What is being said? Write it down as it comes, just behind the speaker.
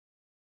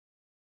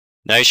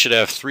Now you should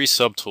have three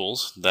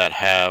subtools that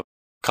have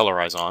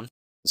colorize on.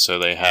 So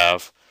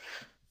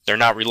they're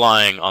not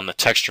relying on the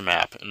texture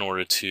map in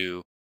order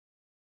to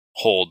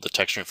hold the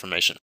texture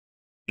information.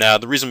 Now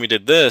the reason we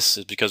did this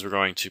is because we're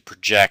going to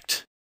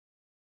project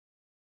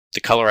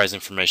the colorize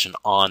information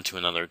onto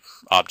another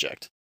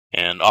object.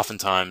 And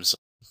oftentimes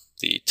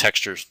the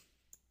texture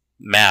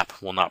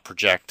map will not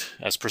project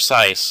as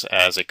precise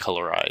as a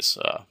colorize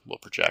will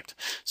project.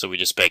 So we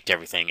just baked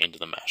everything into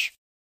the mesh.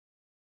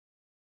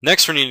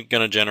 Next, we're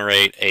going to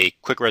generate a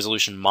quick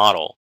resolution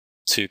model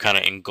to kind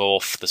of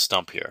engulf the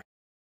stump here.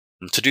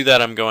 And to do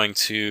that, I'm going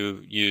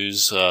to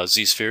use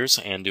Z-spheres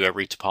and do a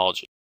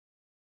retopology.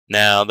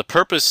 Now, the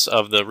purpose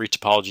of the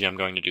retopology I'm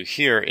going to do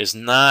here is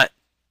not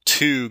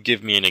to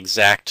give me an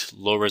exact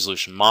low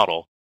resolution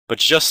model, but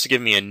just to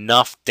give me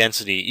enough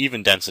density,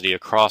 even density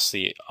across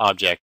the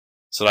object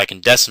so that I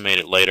can decimate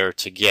it later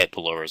to get the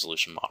low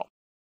resolution model.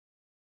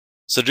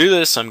 So to do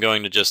this, I'm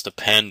going to just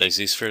append a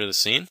Z-sphere to the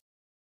scene.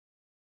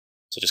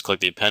 So just click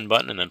the append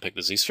button and then pick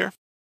the Z-sphere.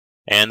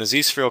 And the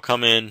Z-sphere will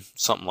come in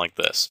something like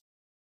this.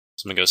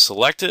 So I'm going to go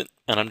select it,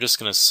 and I'm just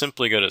going to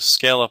simply go to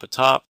scale up at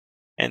top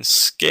and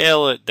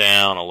scale it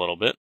down a little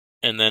bit,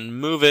 and then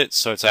move it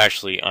so it's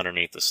actually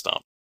underneath the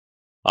stump.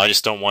 I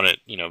just don't want it,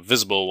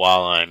 visible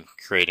while I'm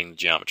creating the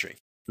geometry.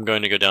 I'm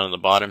going to go down to the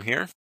bottom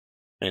here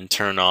and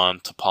turn on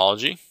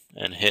Topology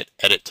and hit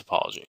Edit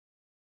Topology.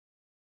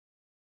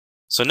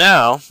 So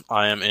now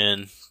I am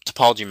in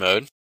topology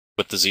mode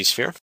with the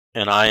Z-sphere,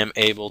 and I am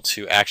able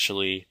to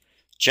actually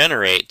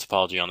generate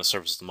topology on the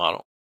surface of the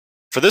model.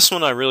 For this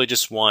one, I really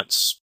just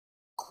want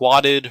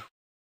quadded,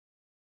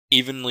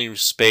 evenly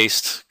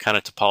spaced kind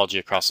of topology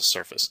across the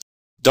surface.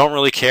 Don't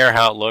really care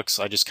how it looks,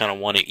 I just kind of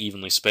want it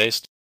evenly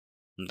spaced.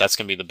 And that's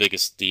going to be the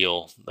biggest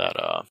deal,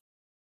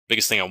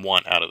 biggest thing I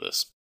want out of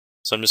this.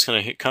 So I'm just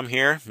going to come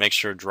here, make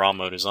sure draw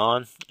mode is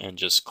on, and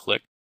just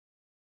click.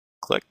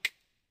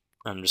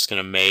 I'm just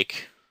going to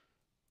make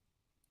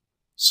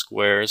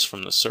squares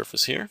from the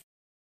surface here.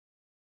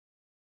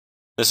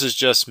 This is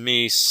just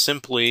me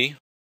simply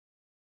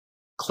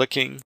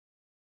clicking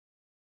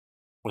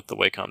with the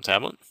Wacom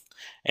tablet,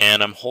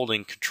 and I'm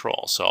holding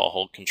control. So I'll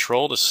hold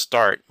control to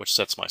start, which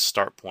sets my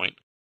start point,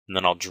 and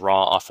then I'll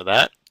draw off of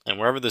that. And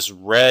wherever this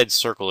red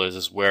circle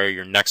is where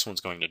your next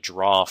one's going to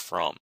draw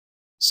from.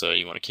 So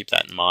you want to keep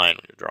that in mind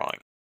when you're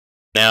drawing.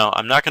 Now,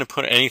 I'm not going to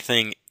put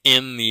anything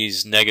in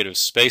these negative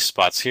space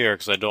spots here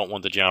because I don't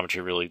want the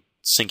geometry really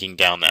sinking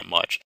down that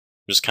much.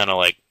 I'm just kind of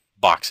like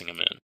boxing them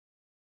in.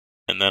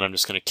 And then I'm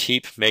just going to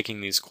keep making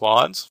these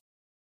quads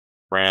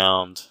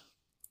around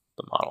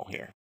the model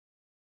here.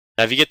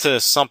 Now, if you get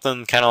to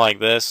something kind of like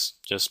this,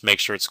 just make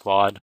sure it's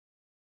quad.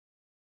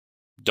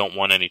 Don't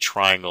want any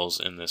triangles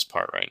in this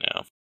part right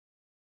now.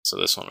 So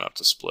this one I have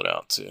to split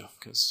out too,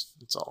 because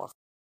it's all off.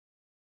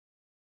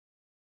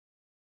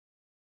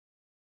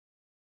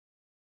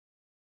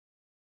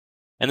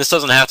 And this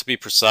doesn't have to be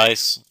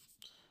precise.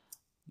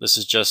 This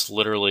is just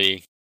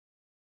literally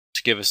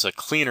to give us a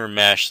cleaner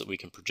mesh that we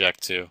can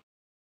project to.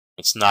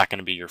 It's not going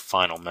to be your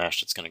final mesh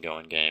that's going to go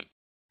in game.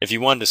 If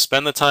you wanted to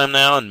spend the time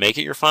now and make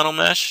it your final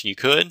mesh, you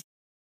could.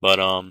 But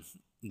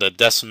the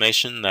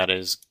decimation that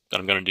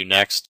I'm going to do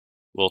next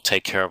will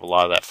take care of a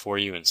lot of that for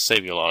you and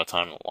save you a lot of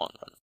time in the long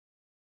run.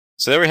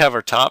 So there we have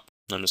our top.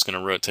 I'm just going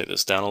to rotate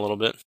this down a little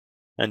bit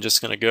and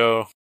just going to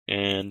go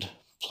and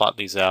plot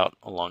these out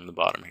along the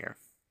bottom here.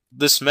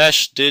 This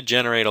mesh did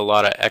generate a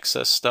lot of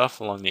excess stuff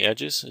along the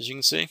edges, as you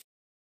can see.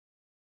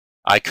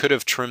 I could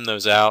have trimmed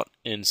those out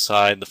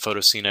inside the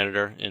Photo Scene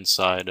Editor,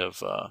 inside of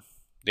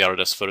the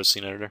Autodesk Photo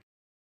Scene Editor,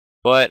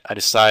 but I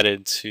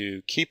decided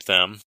to keep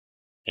them,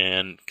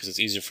 and because it's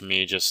easier for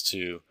me just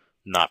to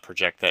not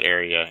project that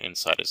area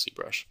inside of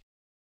Zbrush.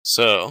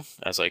 So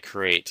as I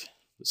create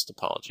this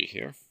topology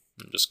here,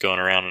 I'm just going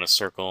around in a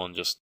circle and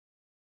just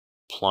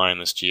applying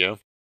this geo.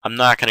 I'm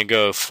not going to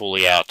go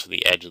fully out to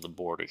the edge of the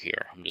border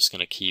here. I'm just going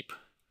to keep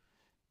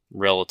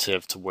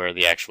relative to where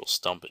the actual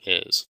stump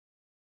is.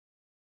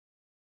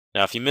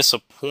 Now if you miss a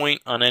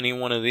point on any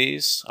one of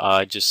these,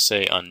 just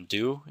say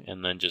undo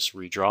and then just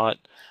redraw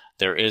it.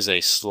 There is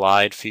a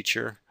slide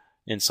feature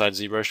inside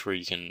ZBrush where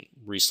you can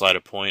reslide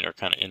a point or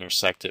kind of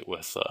intersect it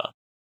with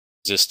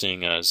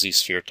existing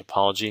Z-sphere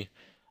topology.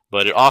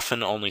 But it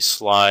often only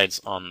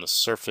slides on the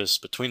surface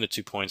between the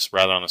 2 points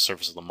rather on the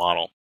surface of the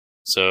model.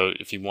 So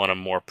if you want a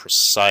more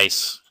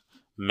precise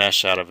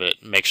mesh out of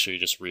it, make sure you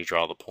just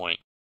redraw the point.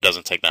 It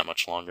doesn't take that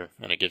much longer,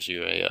 and it gives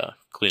you a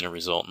cleaner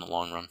result in the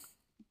long run.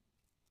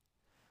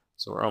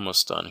 So we're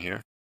almost done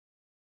here.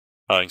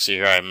 Oh, you can see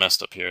here I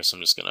messed up here, so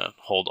I'm just going to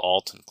hold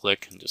Alt and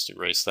click and just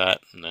erase that,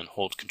 and then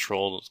hold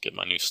Control to get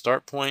my new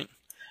start point,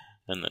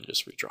 and then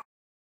just redraw.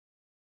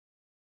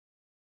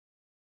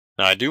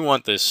 Now I do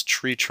want this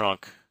tree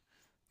trunk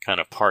kind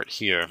of part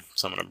here,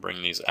 so I'm going to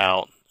bring these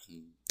out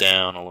and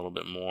down a little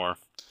bit more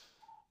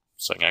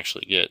so I can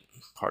actually get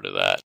part of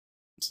that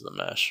into the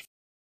mesh.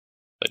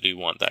 I do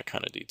want that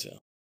kind of detail.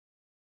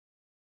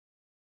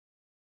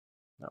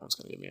 That one's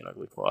going to give me an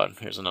ugly quad.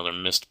 Here's another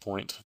missed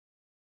point.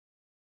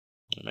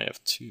 I may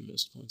have two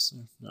missed points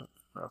there. No,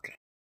 okay.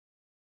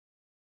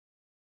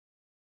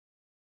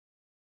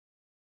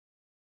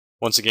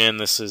 Once again,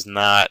 this is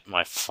not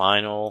my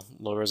final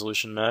low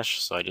resolution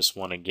mesh, so I just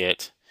want to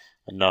get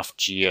enough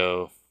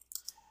geo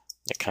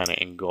that kind of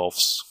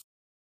engulfs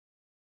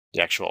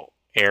the actual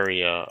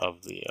area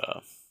of the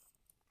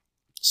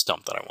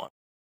stump that I want.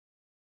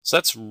 So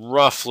that's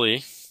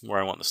roughly where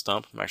I want the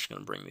stump. I'm actually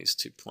going to bring these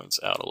 2 points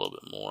out a little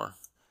bit more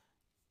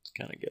to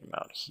kind of get them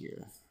out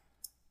here.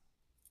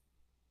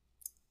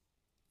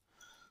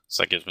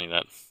 So that gives me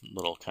that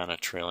little kind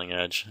of trailing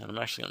edge. And I'm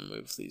actually going to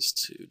move these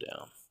 2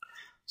 down.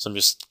 So I'm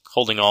just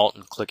holding Alt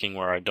and clicking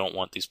where I don't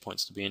want these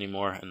points to be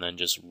anymore, and then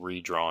just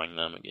redrawing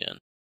them again.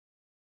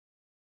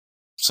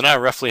 So now I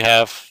roughly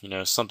have,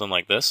 something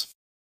like this.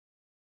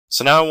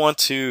 So now I want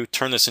to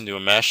turn this into a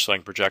mesh so I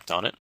can project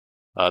on it.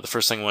 The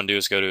first thing I want to do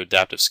is go to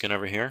Adaptive Skin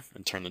over here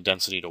and turn the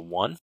density to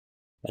 1,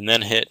 and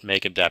then hit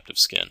Make Adaptive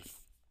Skin.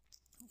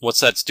 What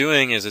that's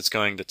doing is it's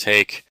going to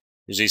take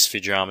your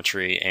Z-sphere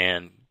geometry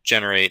and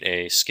generate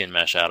a skin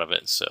mesh out of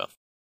it. So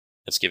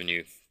it's giving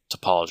you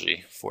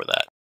topology for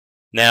that.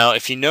 Now,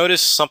 if you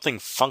notice something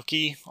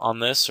funky on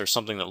this or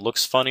something that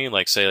looks funny,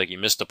 like say you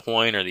missed a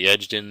point or the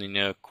edge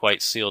didn't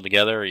quite seal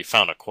together, or you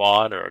found a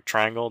quad or a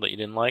triangle that you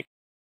didn't like,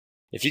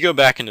 if you go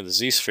back into the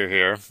Z-sphere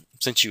here,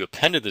 since you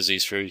appended the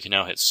Z-sphere, you can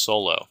now hit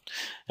Solo.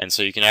 And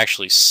so you can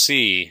actually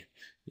see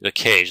the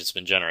cage that's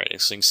been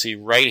generated. So you can see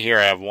right here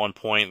I have one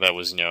point that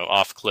was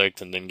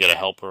off-clicked and didn't get a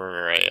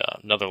helper or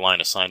another line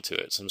assigned to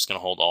it. So I'm just going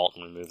to hold Alt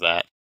and remove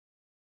that.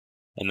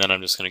 And then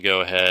I'm just going to go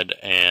ahead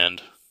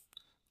and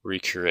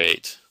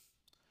recreate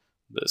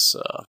this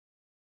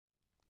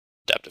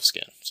adaptive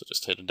skin. So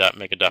just hit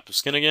Make Adaptive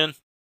Skin again.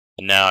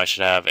 And now I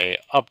should have a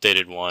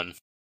updated one.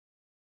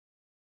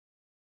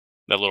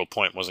 That little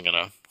point wasn't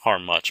going to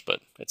harm much, but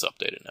it's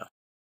updated now.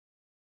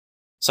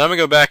 So I'm going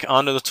to go back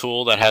onto the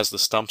tool that has the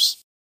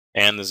stumps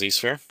and the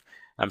Z-sphere.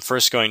 I'm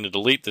first going to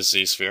delete the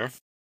Z-sphere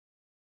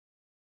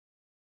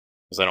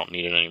because I don't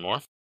need it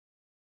anymore.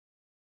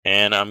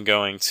 And I'm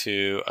going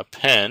to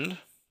append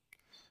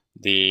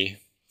the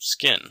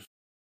skin.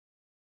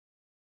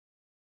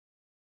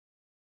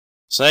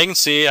 So now you can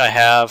see I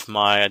have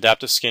my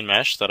adaptive skin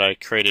mesh that I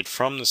created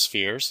from the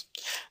spheres.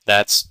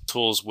 That's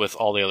tools with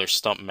all the other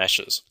stump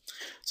meshes.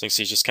 So you can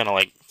see it's just kind of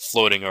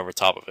floating over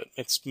top of it.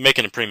 It's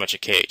making it pretty much a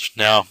cage.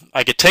 Now,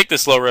 I could take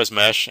this low-res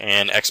mesh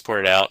and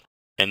export it out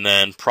and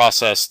then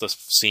process the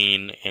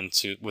scene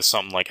with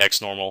something like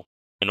XNormal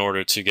in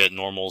order to get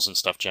normals and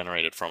stuff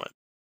generated from it.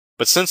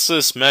 But since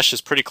this mesh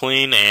is pretty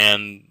clean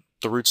and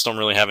the roots don't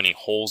really have any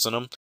holes in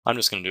them, I'm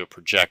just going to do a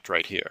project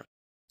right here.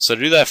 So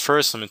to do that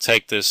first, I'm going to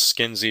take this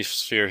skin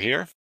Z-sphere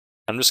here.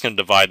 I'm just going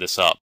to divide this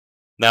up.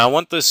 Now I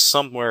want this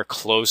somewhere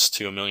close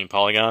to 1 million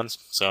polygons,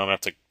 so I'm going to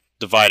have to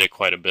divide it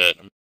quite a bit.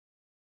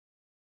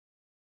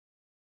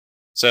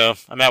 So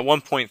I'm at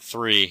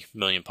 1.3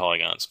 million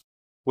polygons,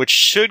 which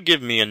should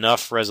give me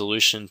enough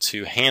resolution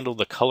to handle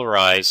the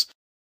colorize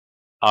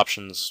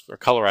options, or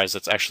colorize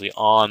that's actually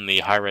on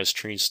the high-res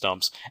tree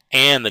stumps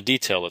and the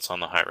detail that's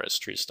on the high-res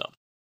tree stump.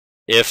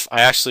 If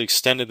I actually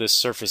extended this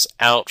surface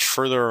out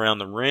further around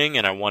the ring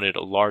and I wanted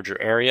a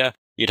larger area,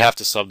 you'd have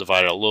to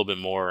subdivide it a little bit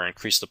more or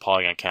increase the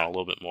polygon count a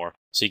little bit more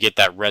so you get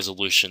that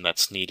resolution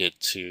that's needed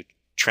to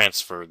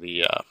transfer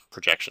the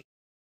projection.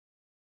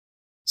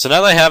 So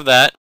now that I have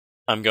that,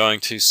 I'm going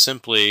to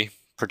simply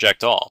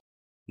project all.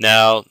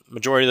 Now,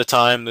 majority of the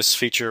time, this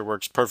feature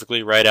works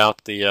perfectly right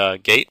out the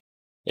gate.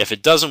 If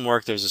it doesn't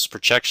work, there's this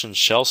projection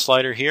shell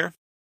slider here.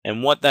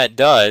 And what that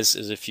does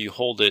is if you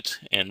hold it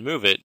and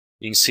move it,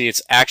 you can see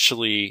it's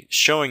actually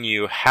showing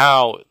you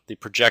how the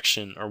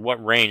projection, or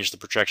what range the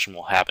projection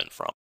will happen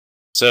from.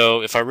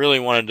 So if I really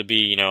wanted to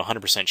be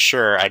 100%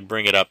 sure, I'd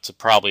bring it up to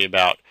probably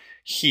about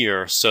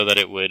here so that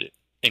it would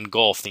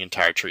engulf the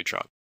entire tree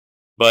trunk.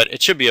 But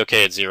it should be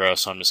okay at 0,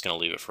 so I'm just going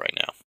to leave it for right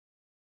now.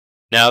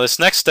 Now this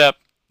next step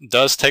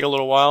does take a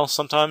little while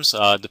sometimes,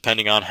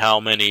 depending on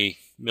how many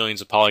millions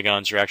of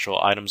polygons your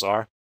actual items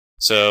are.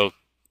 So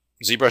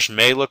ZBrush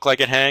may look like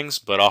it hangs,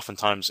 but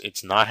oftentimes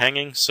it's not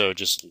hanging, so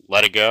just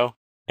let it go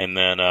and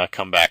then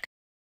come back.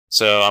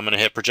 So I'm going to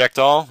hit project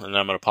all, and then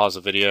I'm going to pause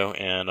the video,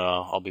 and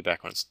I'll be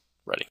back when it's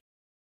ready.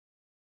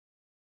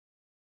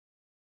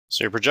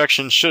 So your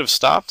projection should have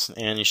stopped,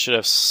 and you should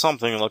have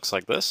something that looks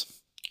like this.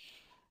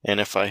 And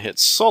if I hit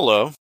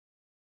solo,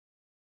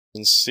 you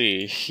can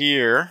see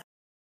here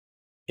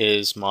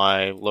is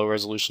my low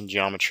resolution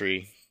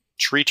geometry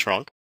tree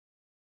trunk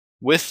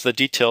with the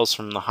details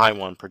from the high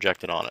one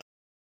projected on it.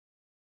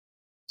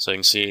 So you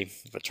can see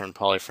if I turn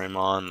polyframe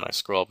on and I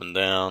scroll up and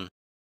down,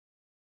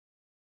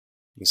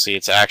 you can see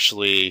it's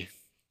actually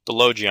the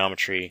low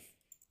geometry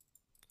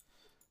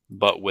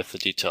but with the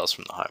details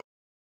from the high one.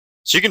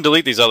 So you can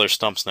delete these other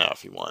stumps now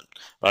if you want,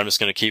 but I'm just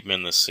going to keep them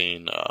in this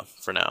scene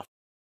for now.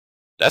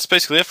 That's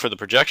basically it for the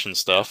projection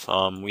stuff.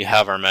 We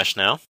have our mesh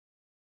now.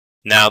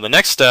 Now the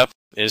next step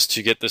is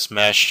to get this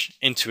mesh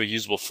into a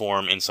usable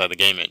form inside the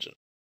game engine.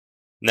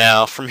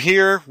 Now from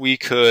here we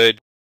could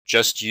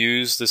just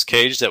use this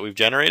cage that we've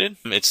generated.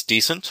 It's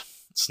decent.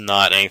 It's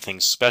not anything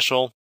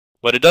special,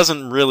 but it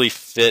doesn't really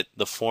fit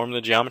the form of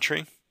the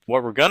geometry.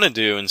 What we're going to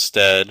do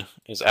instead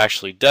is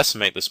actually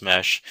decimate this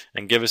mesh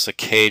and give us a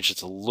cage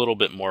that's a little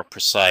bit more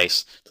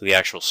precise to the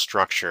actual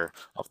structure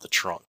of the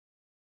trunk.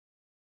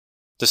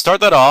 To start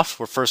that off,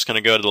 we're first going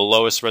to go to the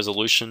lowest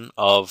resolution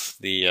of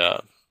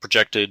the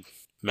projected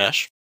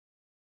mesh.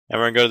 And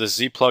we're going to go to the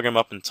Z plugin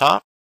up in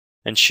top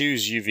and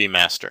choose UV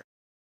Master.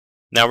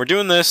 Now we're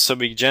doing this so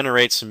we can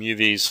generate some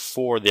UVs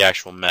for the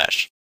actual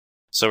mesh.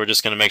 So we're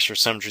just going to make sure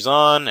symmetry's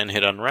on and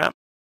hit unwrap.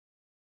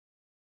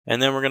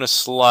 And then we're going to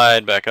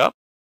slide back up.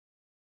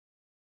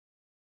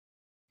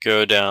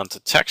 Go down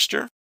to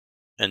texture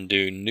and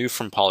do new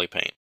from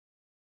polypaint.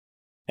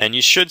 And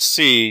you should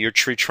see your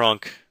tree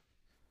trunk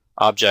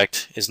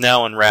object is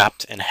now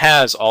unwrapped and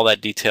has all that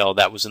detail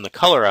that was in the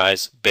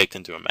colorize baked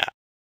into a map.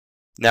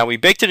 Now we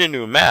baked it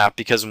into a map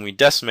because when we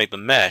decimate the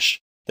mesh,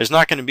 there's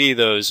not going to be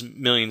those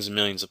millions and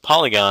millions of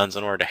polygons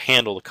in order to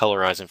handle the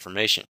colorized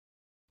information.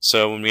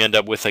 So when we end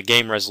up with a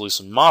game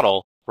resolution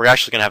model, we're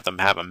actually going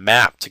to have a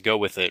map to go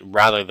with it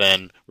rather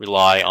than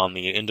rely on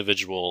the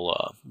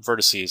individual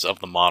vertices of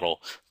the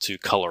model to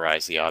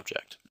colorize the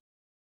object.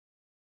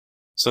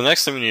 So the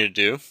next thing we need to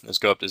do is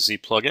go up to Z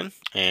plugin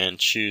and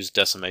choose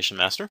Decimation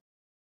Master.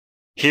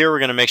 Here we're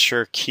going to make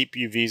sure Keep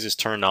UVs is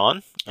turned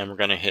on, and we're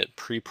going to hit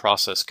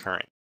Pre-Process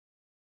Current.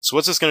 So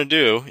what's this going to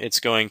do? It's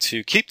going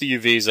to keep the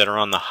UVs that are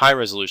on the high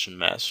resolution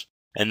mesh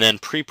and then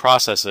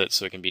pre-process it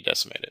so it can be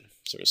decimated.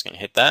 So we're just going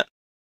to hit that.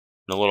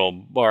 And the little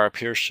bar up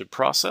here should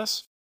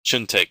process.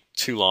 Shouldn't take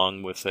too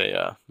long with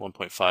a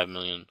 1.5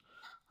 million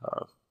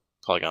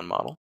polygon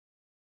model.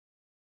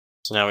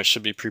 So now it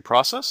should be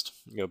pre-processed.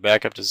 Go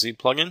back up to Z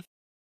plugin.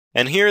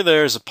 And here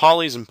there's a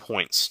polys and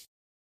points.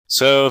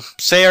 So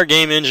say our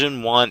game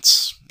engine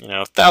wants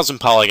 1,000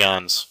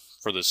 polygons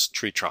for this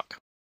tree trunk.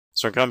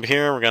 So we're going to come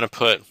here, we're going to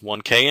put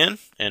 1K in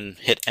and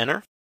hit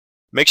enter.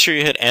 Make sure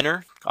you hit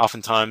enter.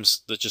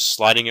 Oftentimes just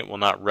sliding it will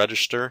not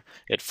register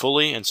it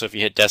fully, and so if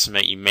you hit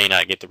decimate you may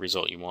not get the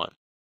result you want.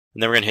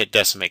 And then we're going to hit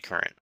decimate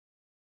current.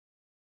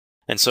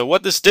 And so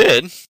what this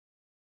did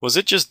was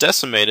it just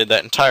decimated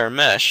that entire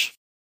mesh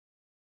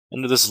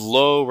into this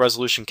low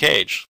resolution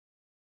cage.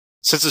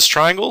 Since it's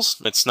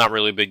triangles, it's not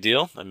really a big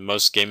deal. And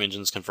most game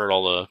engines convert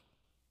all the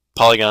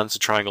polygons to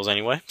triangles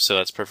anyway, so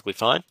that's perfectly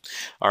fine.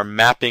 Our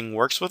mapping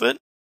works with it.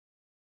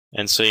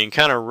 And so you can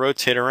kind of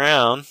rotate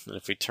around, and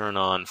if we turn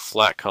on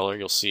flat color,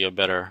 you'll see a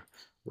better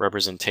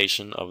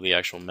representation of the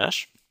actual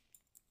mesh.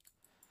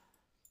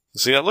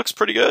 See, that looks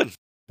pretty good.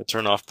 I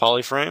turn off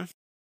polyframe.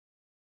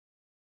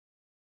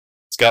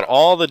 It's got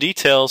all the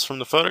details from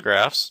the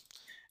photographs,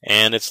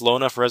 and it's low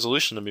enough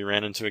resolution to be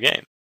ran into a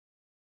game.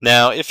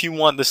 Now, if you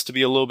want this to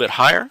be a little bit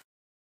higher,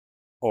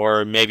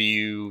 or maybe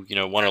you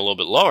want it a little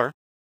bit lower,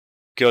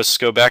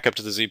 go back up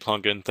to the Z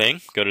plugin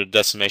thing, go to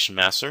Decimation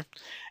Master,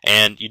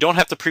 and you don't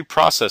have to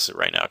pre-process it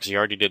right now because you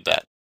already did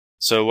that.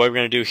 So what we're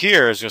going to do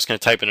here is we're just going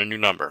to type in a new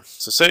number.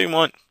 So say we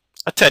want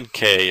a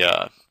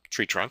 10K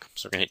tree trunk,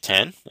 so we're going to hit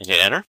 10 and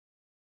hit enter.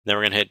 Then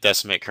we're going to hit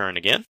decimate current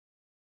again.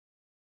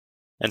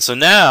 And so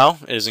now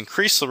it has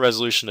increased the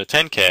resolution to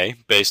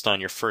 10K based on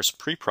your first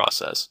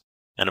pre-process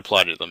and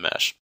applied it to the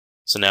mesh.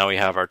 So now we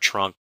have our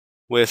trunk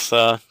with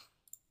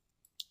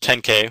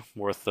 10K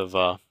worth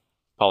of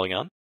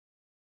polygon.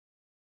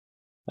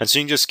 And so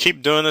you can just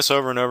keep doing this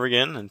over and over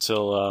again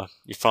until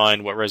you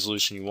find what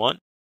resolution you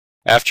want.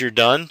 After you're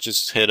done,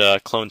 just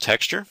hit clone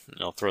texture, and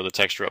I'll throw the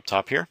texture up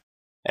top here.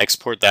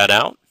 Export that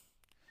out,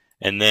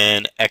 and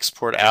then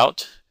export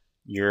out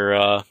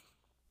your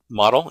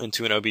model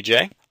into an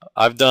OBJ.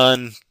 I've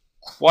done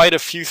quite a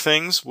few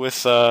things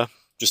with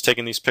just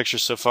taking these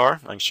pictures so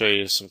far. I can show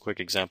you some quick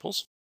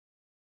examples.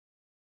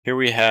 Here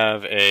we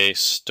have a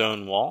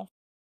stone wall.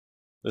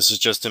 This is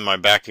just in my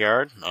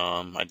backyard.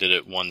 I did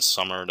it one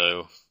summer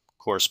to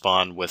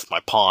correspond with my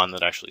pond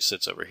that actually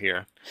sits over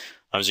here.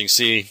 As you can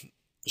see,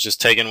 it's just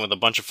taken with a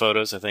bunch of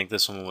photos. I think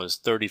this one was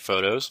 30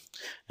 photos,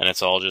 and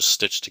it's all just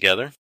stitched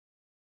together.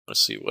 Let's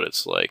see what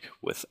it's like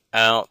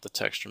without the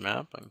texture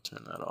map. I can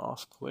turn that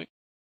off quick.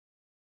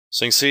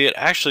 So you can see it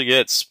actually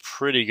gets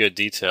pretty good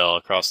detail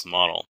across the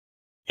model.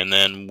 And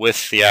then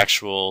with the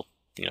actual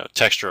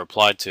texture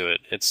applied to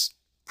it, it's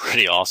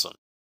pretty awesome.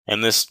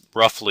 And this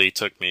roughly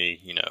took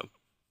me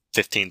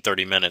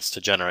 15-30 minutes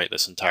to generate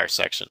this entire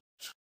section.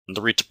 And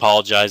to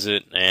retopologize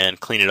it and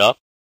clean it up,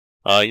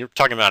 you're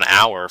talking about an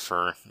hour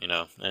for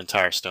an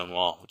entire stone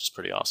wall, which is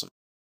pretty awesome.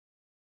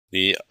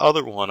 The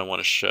other one I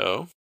want to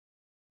show,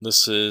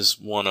 this is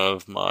one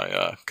of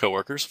my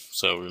coworkers,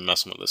 so we're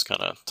messing with this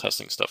kind of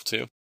testing stuff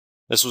too.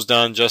 This was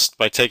done just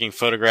by taking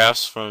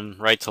photographs from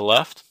right to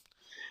left.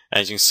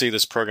 As you can see,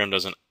 this program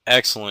does an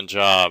excellent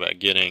job at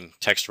getting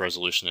text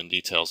resolution and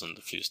details in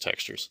diffuse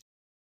textures.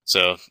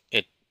 So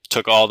it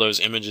took all those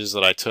images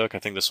that I took, I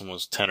think this one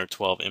was 10 or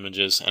 12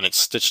 images, and it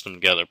stitched them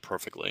together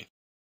perfectly.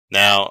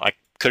 Now, I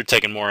could have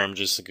taken more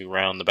images to go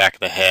around the back of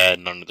the head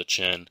and under the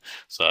chin,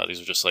 so these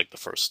are just like the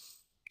first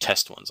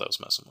test ones I was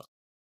messing with.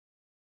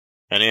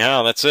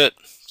 Anyhow, that's it.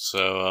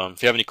 So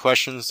if you have any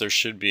questions, there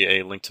should be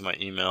a link to my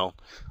email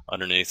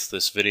underneath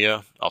this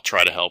video. I'll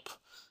try to help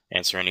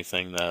answer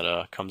anything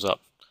that comes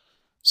up.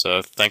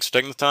 So thanks for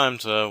taking the time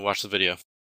to watch the video.